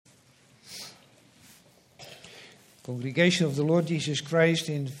Congregation of the Lord Jesus Christ,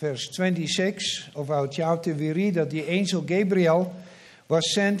 in verse 26 of our chapter, we read that the angel Gabriel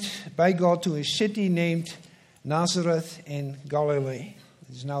was sent by God to a city named Nazareth in Galilee.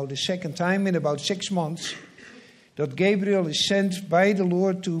 It is now the second time in about 6 months that Gabriel is sent by the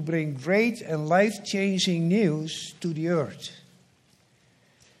Lord to bring great and life-changing news to the earth.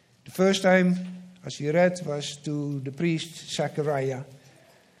 The first time, as we read, was to the priest Zachariah.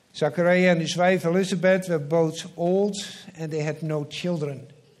 Zachariah and his wife Elizabeth were both old and they had no children.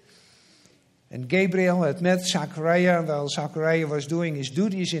 And Gabriel had met Zachariah while Zachariah was doing his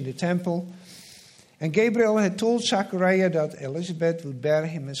duties in the temple. And Gabriel had told Zachariah that Elizabeth would bear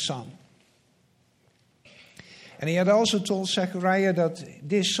him a son. And he had also told Zachariah that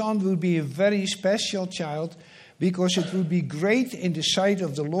this son would be a very special child because it would be great in the sight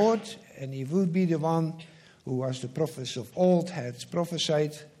of the Lord, and he would be the one who, as the prophets of old had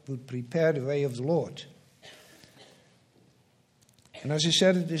prophesied, would prepare the way of the Lord. And as I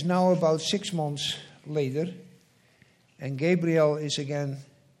said, it is now about 6 months later, and Gabriel is again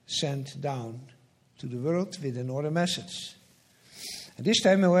sent down to the world with another message. And this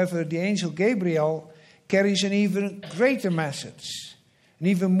time, however, the angel Gabriel carries an even greater message, and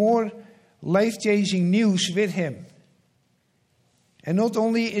even more life-changing news with him. And not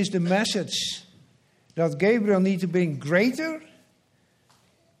only is the message that Gabriel needs to bring greater,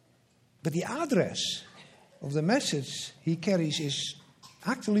 but the address of the message he carries is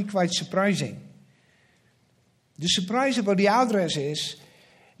actually quite surprising. The surprise about the address is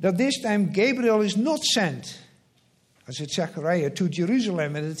that this time Gabriel is not sent, as it's Zechariah, to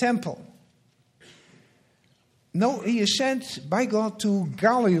Jerusalem and the temple. No, he is sent by God to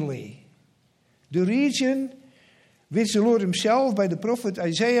Galilee, the region which the Lord himself, by the prophet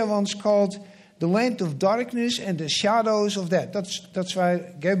Isaiah, once called the land of darkness and the shadows of death. That's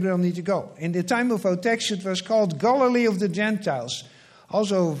where Gabriel needs to go. In the time of our text, it was called Galilee of the Gentiles.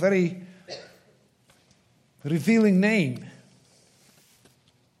 Also a very revealing name.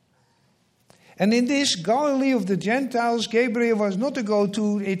 And in this Galilee of the Gentiles, Gabriel was not to go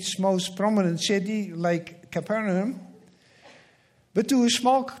to its most prominent city like Capernaum, but to a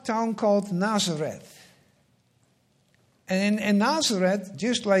small town called Nazareth. And in Nazareth,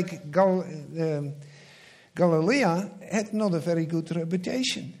 just like Galilee, had not a very good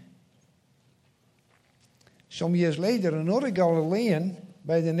reputation. Some years later, another Galilean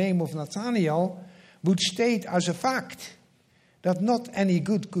by the name of Nathanael would state as a fact that not any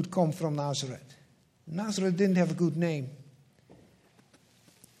good could come from Nazareth. Nazareth didn't have a good name.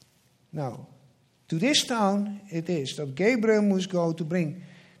 Now, to this town it is that Gabriel must go to bring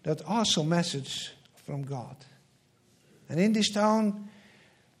that awesome message from God. And in this town,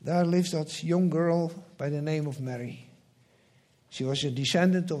 there lives that young girl by the name of Mary. She was a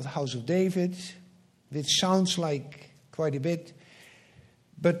descendant of the house of David, which sounds like quite a bit.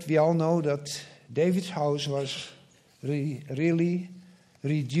 But we all know that David's house was really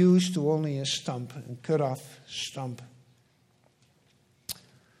reduced to only a stump, a cut-off stump.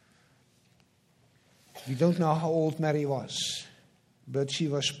 We don't know how old Mary was, but she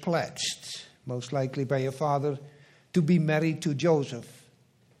was pledged, most likely by her father, to be married to Joseph.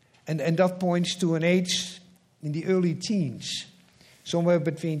 And that points to an age in the early teens, somewhere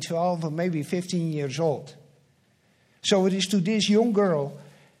between 12 and maybe 15 years old. So it is to this young girl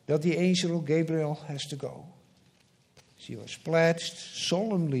that the angel Gabriel has to go. She was pledged,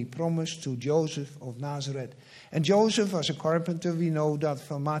 solemnly promised to Joseph of Nazareth. And Joseph was a carpenter, we know that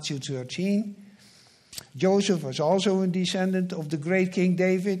from Matthew 13. Joseph was also a descendant of the great King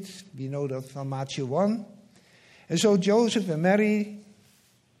David. We know that from Matthew 1. And so Joseph and Mary,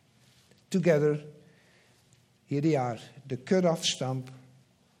 together, here they are, the cut-off stump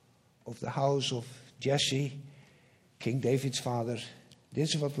of the house of Jesse, King David's father.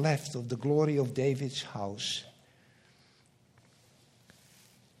 This is what left of the glory of David's house.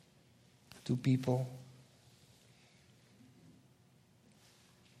 Two people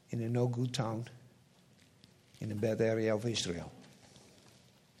in a no-good town, in a bad area of Israel.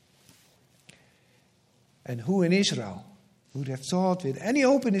 And who in Israel would have thought with any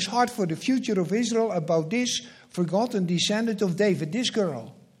hope in his heart for the future of Israel about this forgotten descendant of David, this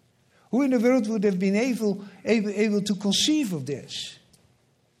girl? Who in the world would have been able to conceive of this?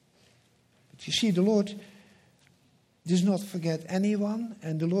 But you see, the Lord does not forget anyone,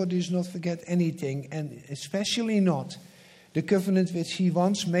 and the Lord does not forget anything, and especially not the covenant which he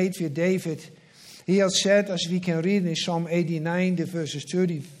once made with David. He had said, as we can read in Psalm 89, the verses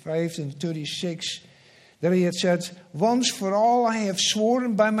 35 and 36, that he had said, "Once for all I have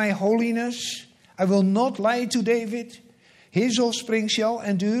sworn by my holiness, I will not lie to David. His offspring shall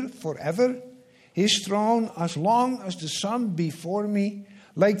endure forever. his throne as long as the sun before me.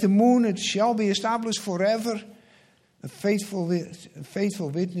 Like the moon, it shall be established forever, a faithful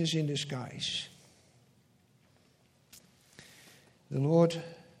witness in the skies. The Lord,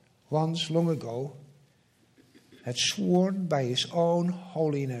 once long ago, had sworn by his own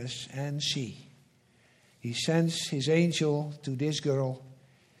holiness, and see, he sends his angel to this girl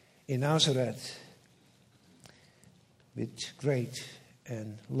in Nazareth with great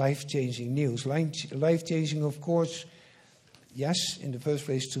and life-changing news. Life-changing, of course, yes, in the first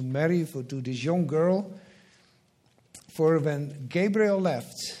place to Mary, to this young girl. For when Gabriel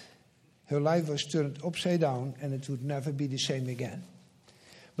left, her life was turned upside down and it would never be the same again.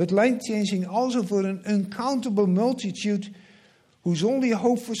 But life-changing also for an uncountable multitude whose only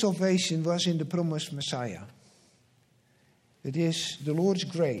hope for salvation was in the promised Messiah. It is the Lord's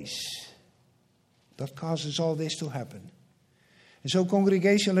grace that causes all this to happen. And so,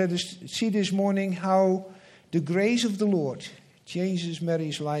 congregation, let us see this morning how the grace of the Lord changes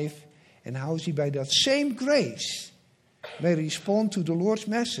Mary's life and how she, by that same grace, may respond to the Lord's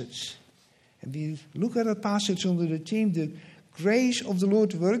message. And we look at a passage under the theme, the grace of the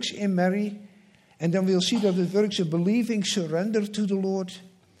Lord works in Mary. And then we'll see that it works in believing surrender to the Lord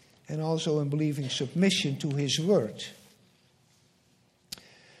and also in believing submission to his word.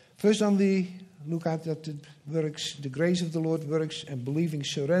 First, then we look at that it works, the grace of the Lord works and believing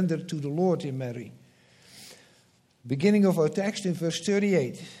surrender to the Lord in Mary. Beginning of our text in verse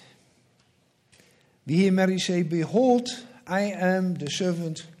 38. We hear Mary say, "Behold, I am the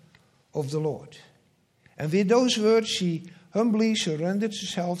servant of the Lord." And with those words, she humbly surrendered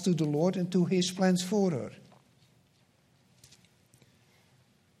herself to the Lord and to his plans for her.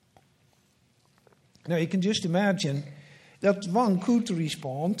 Now you can just imagine that one could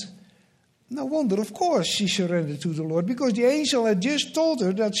respond, no wonder, of course, she surrendered to the Lord, because the angel had just told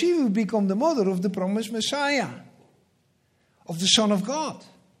her that she would become the mother of the promised Messiah, of the Son of God.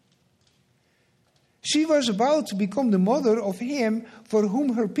 She was about to become the mother of him for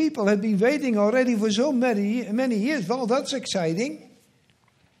whom her people had been waiting already for so many years. Well, that's exciting.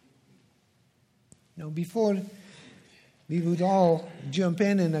 Now, before we would all jump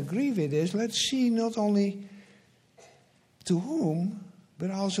in and agree with this, let's see not only to whom, but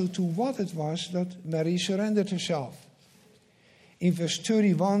also to what it was that Mary surrendered herself. In verse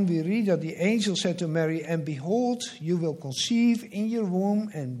 31, we read that the angel said to Mary, "And behold, you will conceive in your womb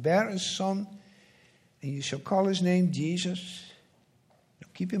and bear a son, and you shall call his name Jesus." Now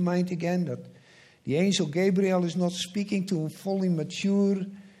keep in mind again that the angel Gabriel is not speaking to a fully mature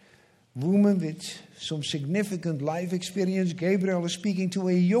woman with some significant life experience. Gabriel is speaking to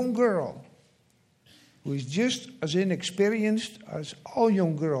a young girl who is just as inexperienced as all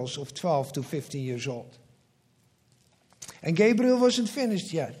young girls of 12 to 15 years old. And Gabriel wasn't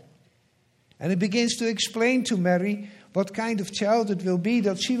finished yet. And he begins to explain to Mary what kind of child it will be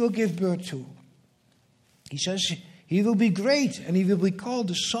that she will give birth to. He says he will be great and he will be called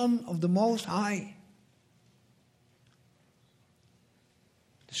the Son of the Most High.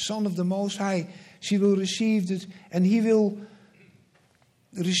 The Son of the Most High. She will receive it, and he will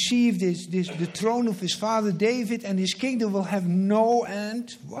receive the throne of his father David, and his kingdom will have no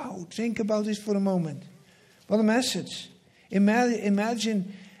end. Wow, think about this for a moment. What a message.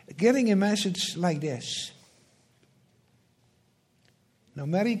 Imagine getting a message like this. Now,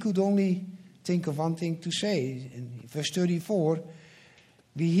 Mary could only think of one thing to say. In verse 34,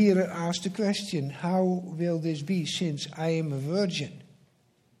 we hear her ask the question, "How will this be, since I am a virgin?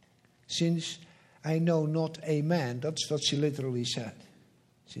 Since I know not a man." That's what she literally said.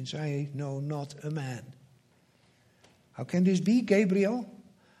 "Since I know not a man." How can this be, Gabriel?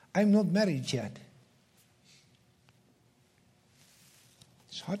 I'm not married yet.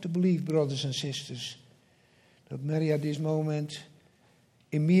 It's hard to believe, brothers and sisters, that Mary at this moment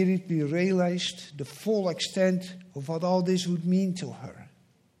immediately realized the full extent of what all this would mean to her.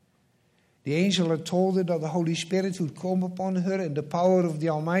 The angel had told her that the Holy Spirit would come upon her and the power of the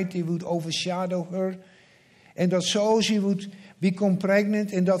Almighty would overshadow her, and that so she would become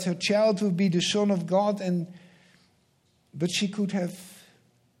pregnant and that her child would be the Son of God. But she could have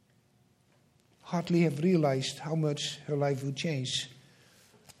hardly have realized how much her life would change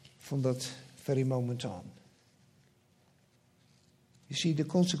from that very moment on. You see, the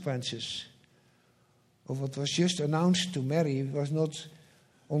consequences of what was just announced to Mary was not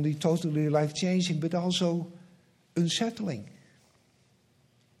only totally life-changing, but also unsettling.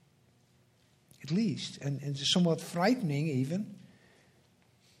 At least, and somewhat frightening even.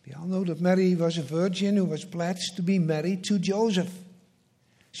 We all know that Mary was a virgin who was pledged to be married to Joseph.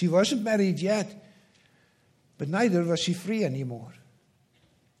 She wasn't married yet, but neither was she free anymore.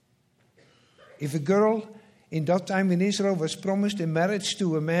 If a girl in that time in Israel was promised in marriage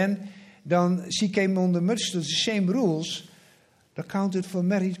to a man, then she came under much the same rules that counted for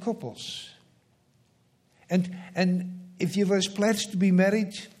married couples. And if you was pledged to be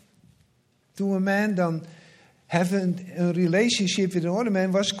married to a man, then having a relationship with another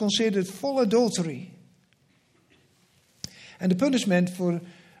man was considered full adultery. And the punishment for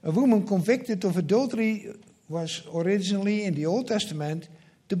a woman convicted of adultery was originally in the Old Testament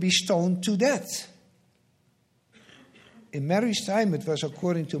to be stoned to death. In Mary's time, it was,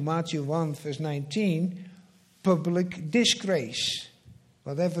 according to Matthew 1, verse 19, public disgrace,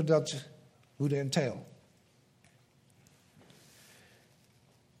 whatever that would entail.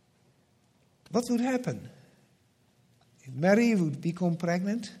 What would happen if Mary would become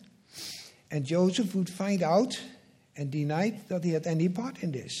pregnant and Joseph would find out and deny that he had any part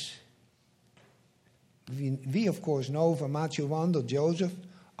in this? We of course know from Matthew 1 that Joseph,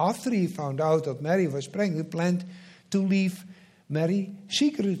 after he found out that Mary was pregnant, planned to leave Mary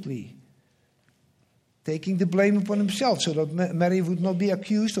secretly, taking the blame upon himself so that Mary would not be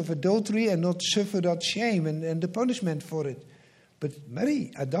accused of adultery and not suffer that shame and the punishment for it. But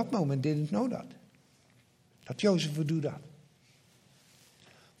Mary, at that moment, didn't know that Joseph would do that.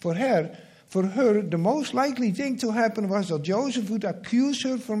 For her, the most likely thing to happen was that Joseph would accuse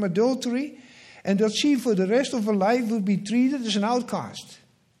her from adultery and that she, for the rest of her life, would be treated as an outcast,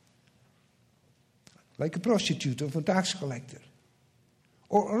 like a prostitute or a tax collector.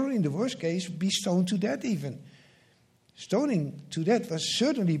 Or in the worst case, be stoned to death even. Stoning to death was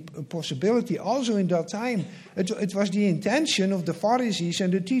certainly a possibility also in that time. It was the intention of the Pharisees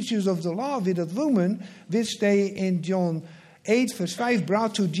and the teachers of the law with that woman, which they in John 8 verse 5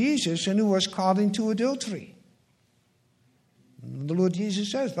 brought to Jesus and who was caught into adultery. The Lord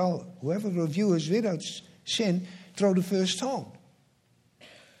Jesus says, well, whoever of you is without sin, throw the first stone.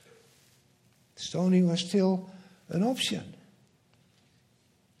 Stoning was still an option.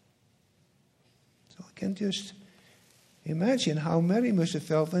 So I can just imagine how Mary must have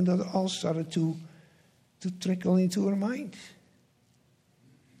felt when that all started to trickle into her mind.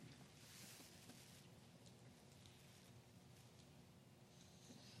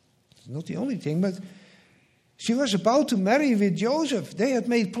 It's not the only thing, but she was about to marry with Joseph. They had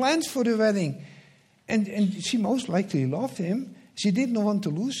made plans for the wedding. And she most likely loved him. She didn't want to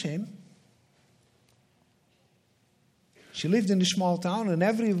lose him. She lived in a small town and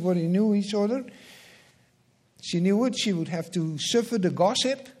everybody knew each other. She knew it. She would have to suffer the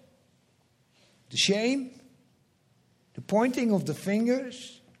gossip, the shame, the pointing of the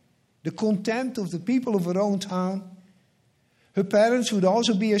fingers, the contempt of the people of her own town. Her parents would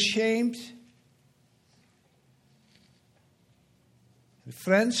also be ashamed. Her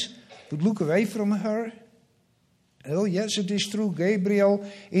friends would look away from her. Oh, yes, it is true. Gabriel,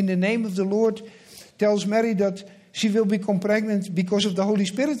 in the name of the Lord, tells Mary that she will become pregnant because of the Holy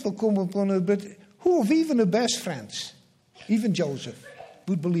Spirit will come upon her. But who of even her best friends, even Joseph,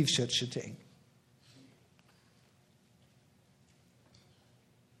 would believe such a thing?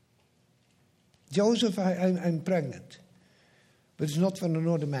 Joseph, I'm pregnant, but it's not from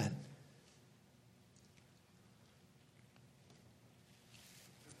another man.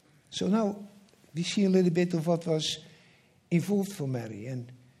 So now we see a little bit of what was involved for Mary.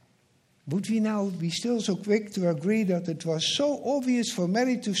 And would we now be still so quick to agree that it was so obvious for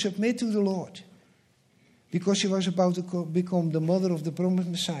Mary to submit to the Lord because she was about to become the mother of the promised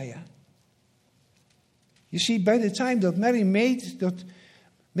Messiah? You see, by the time that Mary makes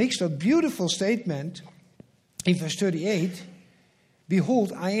that beautiful statement in verse 38,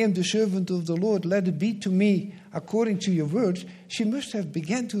 behold, I am the servant of the Lord, let it be to me according to your words, she must have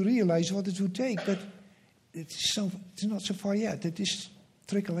begun to realize what it would take, but it's not so far yet. It is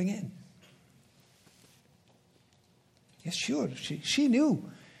trickling in. Yes, sure, she knew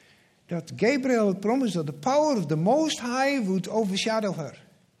that Gabriel had promised that the power of the Most High would overshadow her.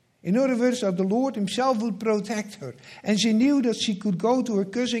 In other words, that the Lord himself would protect her. And she knew that she could go to her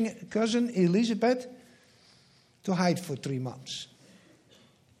cousin Elizabeth to hide for 3 months.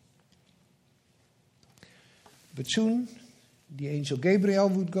 But soon, the angel Gabriel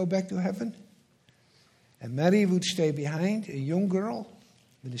would go back to heaven. And Mary would stay behind, a young girl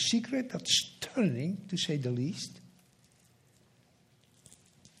with a secret that's stunning, to say the least.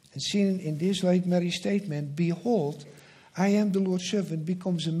 And seen in this late Mary's statement, behold, I am the Lord's servant,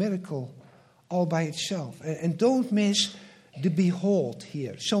 becomes a miracle all by itself. And don't miss the behold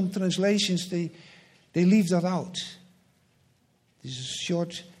here. Some translations, they leave that out. This is a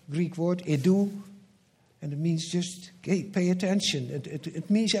short Greek word, edou, and it means just pay attention. It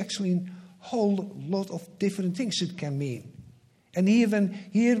means actually a whole lot of different things it can mean. And even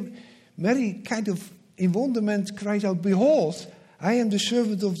here, Mary kind of in wonderment cried out, "Behold, I am the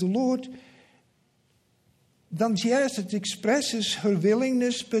servant of the Lord." Then yes, it expresses her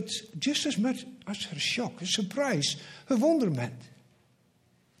willingness, but just as much as her shock, her surprise, her wonderment.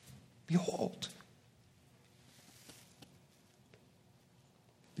 Behold.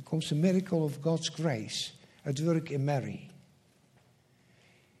 Becomes a miracle of God's grace at work in Mary.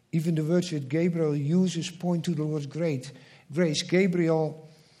 Even the words that Gabriel uses point to the Lord's grace. Gabriel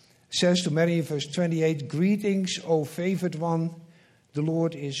says to Mary in verse 28, "Greetings, O favored one, the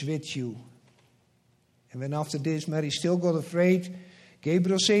Lord is with you." And when after this Mary still got afraid,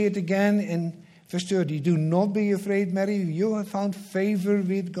 Gabriel say it again in verse 30, "Do not be afraid, Mary, you have found favor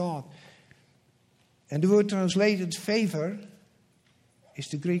with God." And the word translated favor is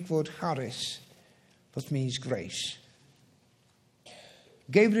the Greek word charis, that means grace.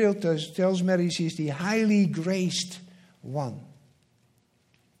 Gabriel tells Mary she is the highly graced one.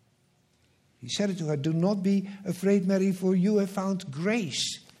 He said it to her, "Do not be afraid, Mary, for you have found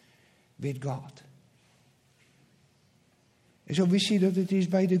grace with God." And so we see that it is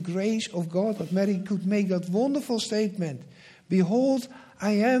by the grace of God that Mary could make that wonderful statement, "Behold,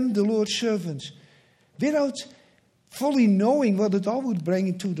 I am the Lord's servant," without fully knowing what it all would bring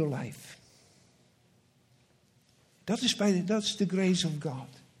into the life. That's the grace of God.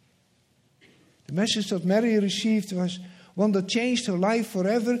 The message that Mary received was one that changed her life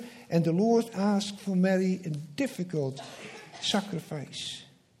forever, and the Lord asked for Mary a difficult sacrifice.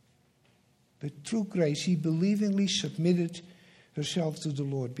 But through grace, she believingly submitted herself to the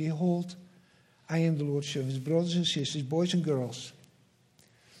Lord. "Behold, I am the Lord's servant." Brothers and sisters, boys and girls,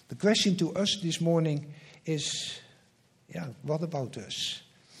 the question to us this morning is, what about us?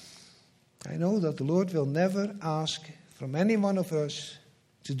 I know that the Lord will never ask from any one of us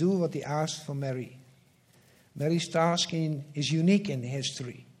to do what he asked for Mary. Mary's task is unique in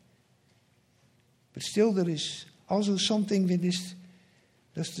history. But still there is also something with this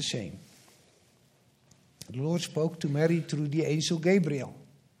that's the same. The Lord spoke to Mary through the angel Gabriel.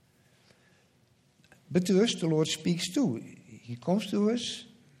 But to us the Lord speaks too. He comes to us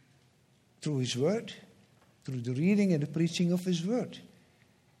through his word, through the reading and the preaching of his word.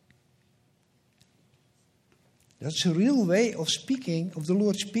 That's a real way of speaking, of the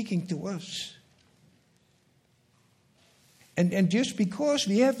Lord speaking to us. And just because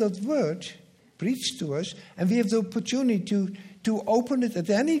we have that word preached to us, and we have the opportunity to open it at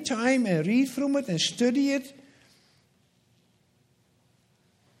any time and read from it and study it,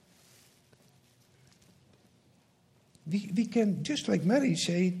 we can, just like Mary,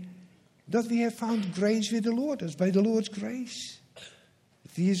 say that we have found grace with the Lord. That's by the Lord's grace.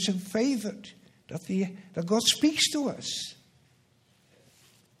 That he is favored. That God speaks to us.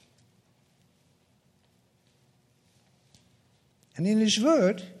 And in his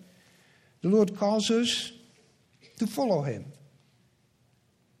word, the Lord calls us to follow him.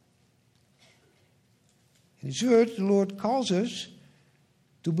 In his word, the Lord calls us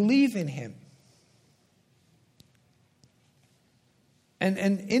to believe in him. And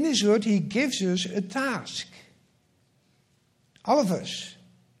in his word, he gives us a task. All of us.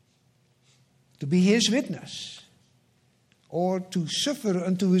 To be his witness. Or to suffer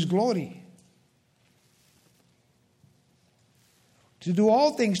unto his glory. To do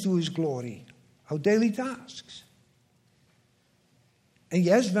all things to his glory. Our daily tasks. And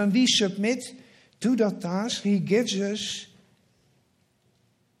yes, when we submit to that task, he gives us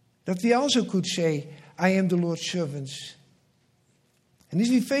that we also could say, "I am the Lord's servant." And if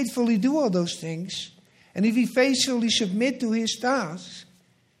we faithfully do all those things, and if we faithfully submit to his task,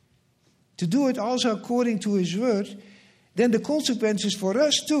 to do it also according to his word, then the consequences for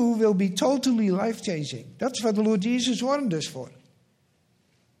us too will be totally life-changing. That's what the Lord Jesus warned us for.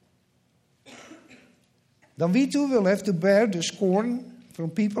 Then we too will have to bear the scorn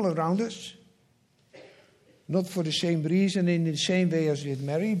from people around us. Not for the same reason, in the same way as with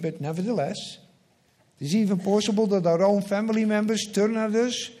Mary, but nevertheless. It is even possible that our own family members turn at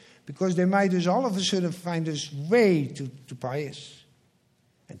us because they might just all of a sudden find us way too pious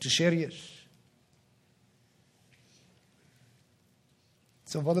and too serious.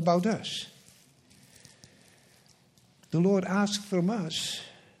 So what about us? The Lord asks from us,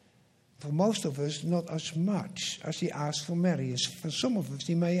 for most of us, not as much as he asked for Mary. For some of us,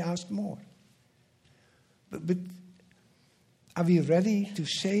 he may ask more. But are we ready to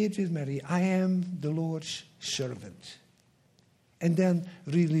say it with Mary? "I am the Lord's servant." And then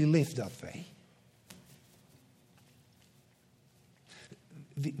really live that way.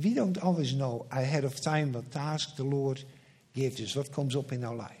 We don't always know ahead of time what task the Lord gives us, what comes up in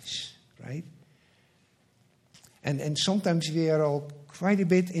our lives, right? And sometimes we are all quite a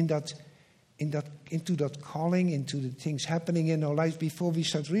bit into that calling, into the things happening in our lives before we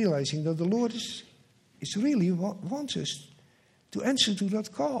start realizing that the Lord is really wants us to answer to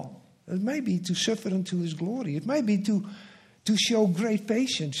that call. It may be to suffer unto His glory. It may be to show great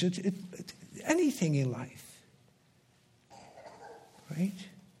patience. Anything in life. Right?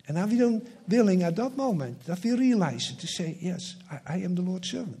 And are we then willing at that moment that we realize it to say, yes, I am the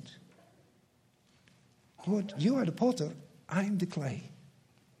Lord's servant. Lord, you are the potter, I am the clay.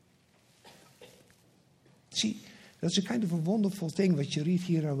 See, that's a kind of a wonderful thing what you read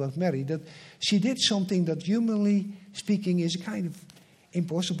here about Mary, that she did something that humanly speaking is kind of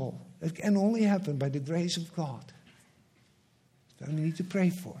impossible. It can only happen by the grace of God. That we need to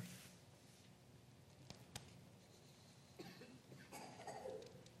pray for.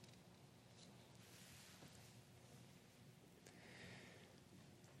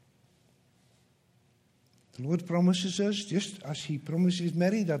 The Lord promises us, just as He promises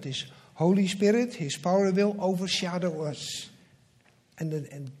Mary, that His Holy Spirit, His power will overshadow us. And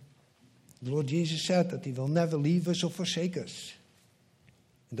the Lord Jesus said that He will never leave us or forsake us.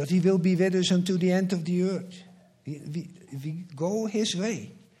 And that He will be with us unto the end of the earth. If we go His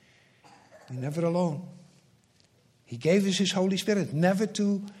way, we're never alone. He gave us His Holy Spirit, never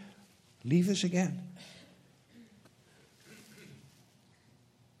to leave us again.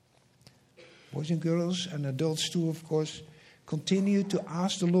 Boys and girls and adults too, of course, continue to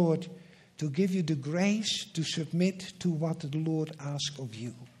ask the Lord to give you the grace to submit to what the Lord asks of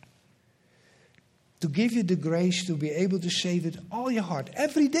you. To give you the grace to be able to say with all your heart,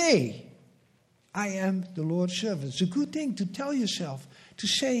 every day, I am the Lord's servant. It's a good thing to tell yourself, to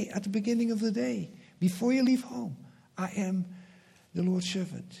say at the beginning of the day, before you leave home, I am the Lord's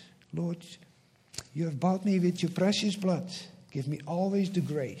servant. Lord, you have bought me with your precious blood. Give me always the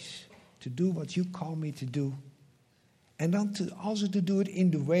grace to do what you call me to do. And then also to do it in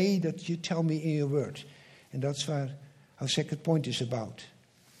the way that you tell me in your word. And that's what our second point is about.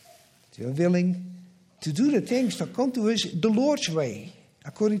 We are willing to do the things that come to us the Lord's way,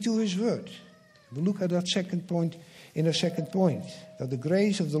 according to His word. We'll look at that second point in our second point. That the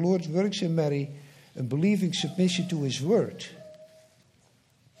grace of the Lord works in Mary, a believing submission to His word.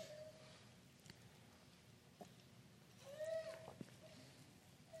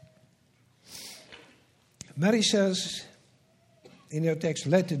 Mary says in her text,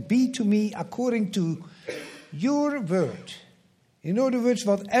 let it be to me according to your word. In other words,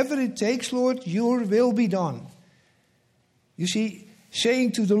 whatever it takes, Lord, your will be done. You see,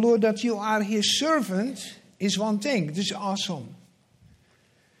 saying to the Lord that you are His servant is one thing. This is awesome.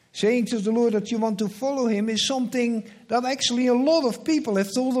 Saying to the Lord that you want to follow Him is something that actually a lot of people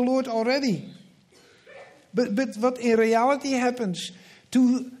have told the Lord already. But what in reality happens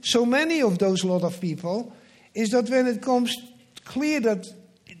to so many of those lot of people is that when it comes clear that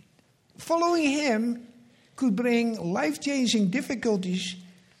following Him could bring life-changing difficulties,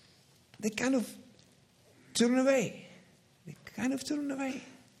 they kind of turn away.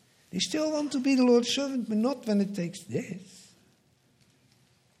 They still want to be the Lord's servant, but not when it takes this.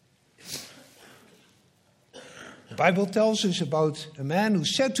 The Bible tells us about a man who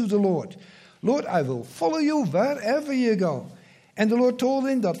said to the Lord, Lord, I will follow you wherever you go. And the Lord told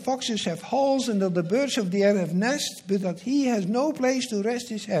him that foxes have holes and that the birds of the air have nests, but that he has no place to rest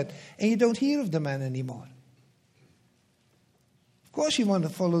his head. And you don't hear of the man anymore. Of course you want to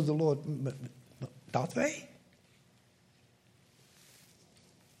follow the Lord, but not that way.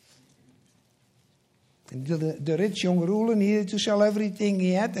 And the rich young ruler needed to sell everything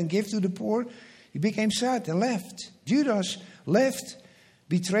he had and give to the poor. He became sad and left. Judas left,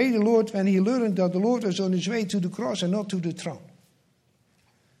 betrayed the Lord when he learned that the Lord was on his way to the cross and not to the throne.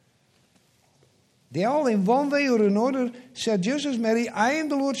 They all in one way or another said, just as Mary, I am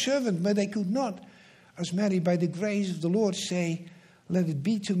the Lord's servant. But they could not, as Mary, by the grace of the Lord, say, let it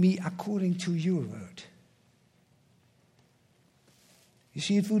be to me according to your word. You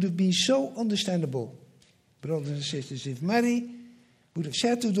see, it would have been so understandable, brothers and sisters, if Mary would have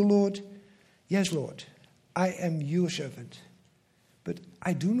said to the Lord, yes, Lord, I am your servant. But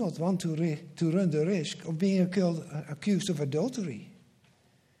I do not want to run the risk of being accused of adultery.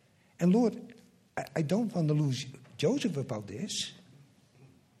 And Lord, I don't want to lose Joseph about this.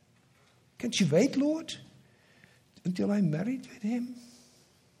 Can't you wait, Lord, until I'm married with him?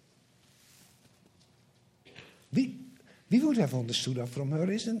 We would have understood that from her,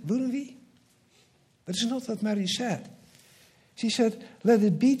 wouldn't we? But it's not what Mary said. She said, let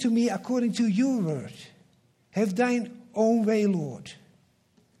it be to me according to your word. Have thine own way, Lord.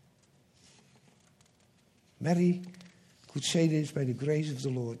 Mary could say this by the grace of the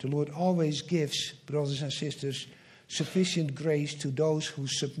Lord. The Lord always gives, brothers and sisters, sufficient grace to those who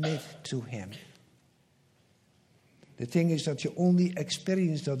submit to Him. The thing is that you only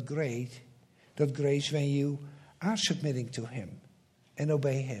experience that grace when you are submitting to Him and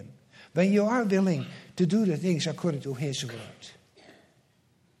obey Him. When you are willing to do the things according to His word.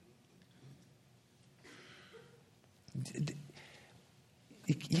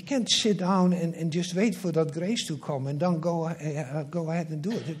 You can't sit down and just wait for that grace to come and then go ahead and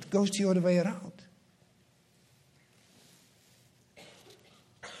do it. It goes the other way around.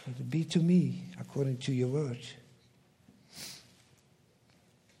 Let it be to me according to your word.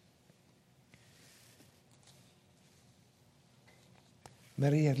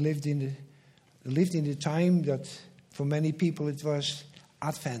 Mary had lived in the time that for many people it was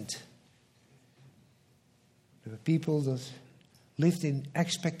Advent. There were people that lived in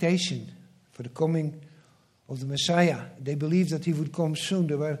expectation for the coming of the Messiah. They believed that He would come soon.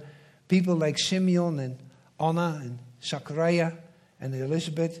 There were people like Simeon and Anna and Zachariah and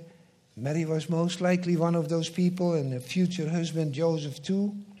Elizabeth. Mary was most likely one of those people, and her future husband Joseph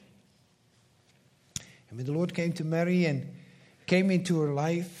too. And when the Lord came to Mary and came into her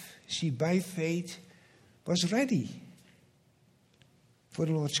life, she by faith was ready for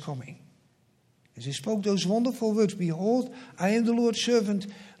the Lord's coming. And she spoke those wonderful words, "Behold, I am the Lord's servant.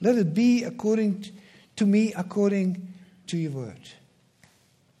 Let it be according to me, according to your word."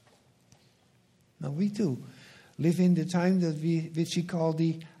 Now we too live in the time which we call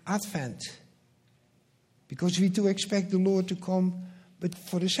the Advent. Because we too expect the Lord to come, but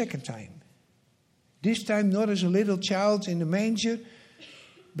for the second time. This time not as a little child in the manger,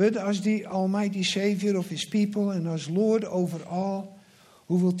 but as the Almighty Savior of His people and as Lord over all,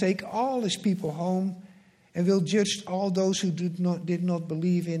 who will take all His people home and will judge all those who did not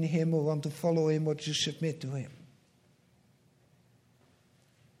believe in Him or want to follow Him or to submit to Him.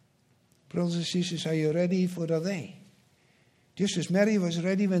 Brothers and sisters, are you ready for that day? Just as Mary was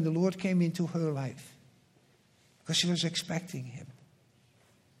ready when the Lord came into her life, because she was expecting Him.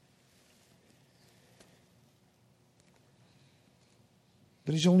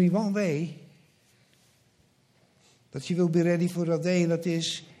 There is only one way that you will be ready for that day, and that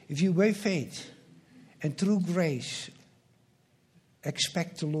is if you by faith and through grace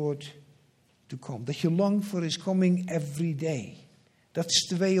expect the Lord to come. That you long for His coming every day. That's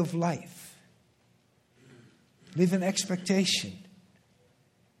the way of life. Live in expectation.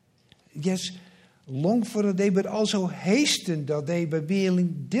 Yes, long for a day, but also hasten that day by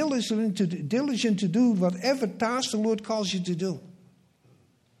being diligent to do whatever task the Lord calls you to do.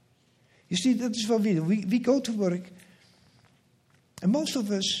 You see, that is what we do. We go to work, and most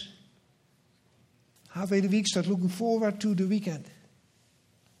of us, halfway the week, start looking forward to the weekend.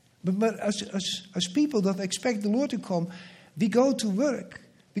 But as people that expect the Lord to come, we go to work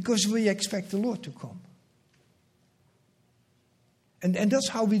because we expect the Lord to come. And that's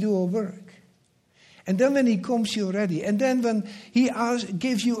how we do our work. And then when He comes, you're ready. And then when He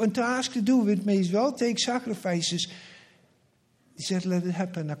gives you a task to do, it may as well take sacrifices. He said, let it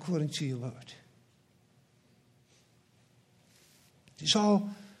happen according to your word. This all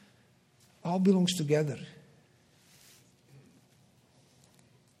belongs together.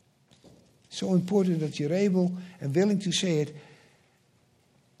 So important that you're able and willing to say it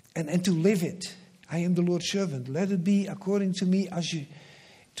and to live it. I am the Lord's servant. Let it be according to me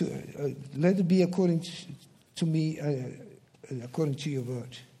let it be according to me, according to your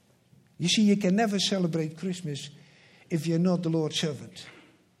word. You see, you can never celebrate Christmas if you're not the Lord's servant.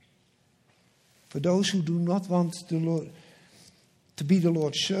 For those who do not want the Lord to be the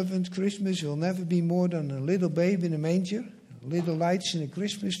Lord's servant, Christmas will never be more than a little babe in a manger, little lights in a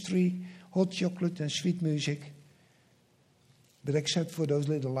Christmas tree, hot chocolate and sweet music. But except for those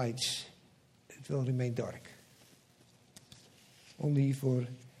little lights, it will remain dark. Only for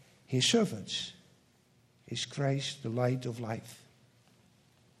His servants is Christ the light of life.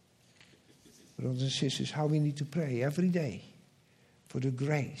 Brothers and sisters, how we need to pray every day for the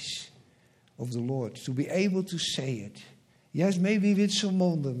grace of the Lord, to be able to say it. Yes, maybe with some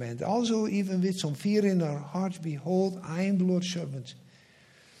wonderment, also even with some fear in our hearts. Behold, I am the Lord's servant.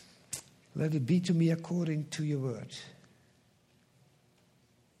 Let it be to me according to your word.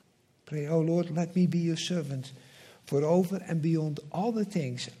 Pray, oh Lord, let me be your servant, for over and beyond all the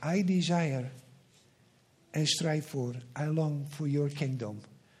things I desire and strive for, I long for your kingdom.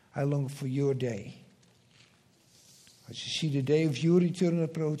 I long for your day. As you see the day of your return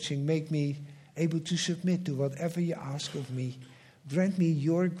approaching, make me able to submit to whatever you ask of me. Grant me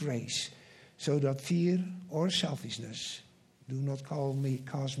your grace, so that fear or selfishness do not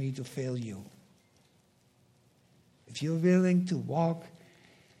cause me to fail you. if you're willing to walk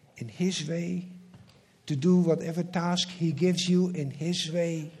in His way, to do whatever task He gives you in His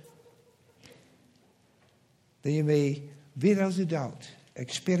way, then you may, without a doubt,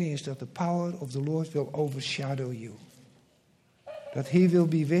 experience that the power of the Lord will overshadow you. That He will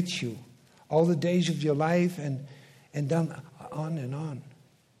be with you all the days of your life and then on and on.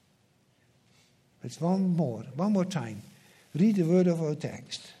 It's one more time. Read the word of our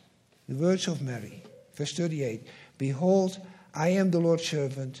text. The words of Mary. Verse 38. Behold, I am the Lord's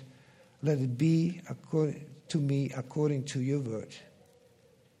servant. Let it be to me according to your word.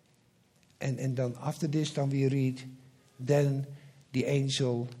 And then after this, then we read, then the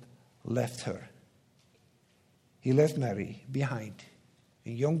angel left her. He left Mary behind. A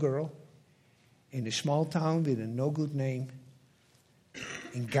young girl in a small town with a no good name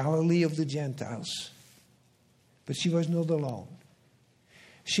in Galilee of the Gentiles. But she was not alone.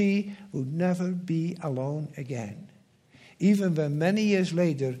 She would never be alone again. Even when many years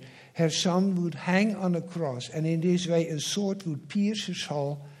later her son would hang on a cross and in this way a sword would pierce her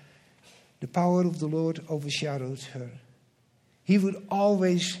soul, the power of the Lord overshadowed her. He would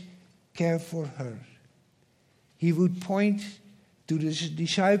always care for her. He would point to the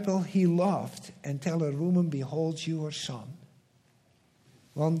disciple he loved and tell her, woman, behold your son.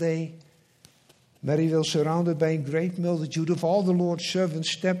 One day, Mary will, surrounded by a great multitude of all the Lord's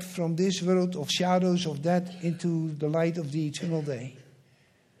servants, step from this world of shadows of death into the light of the eternal day.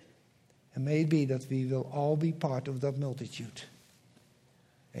 And may it be that we will all be part of that multitude.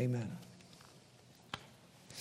 Amen.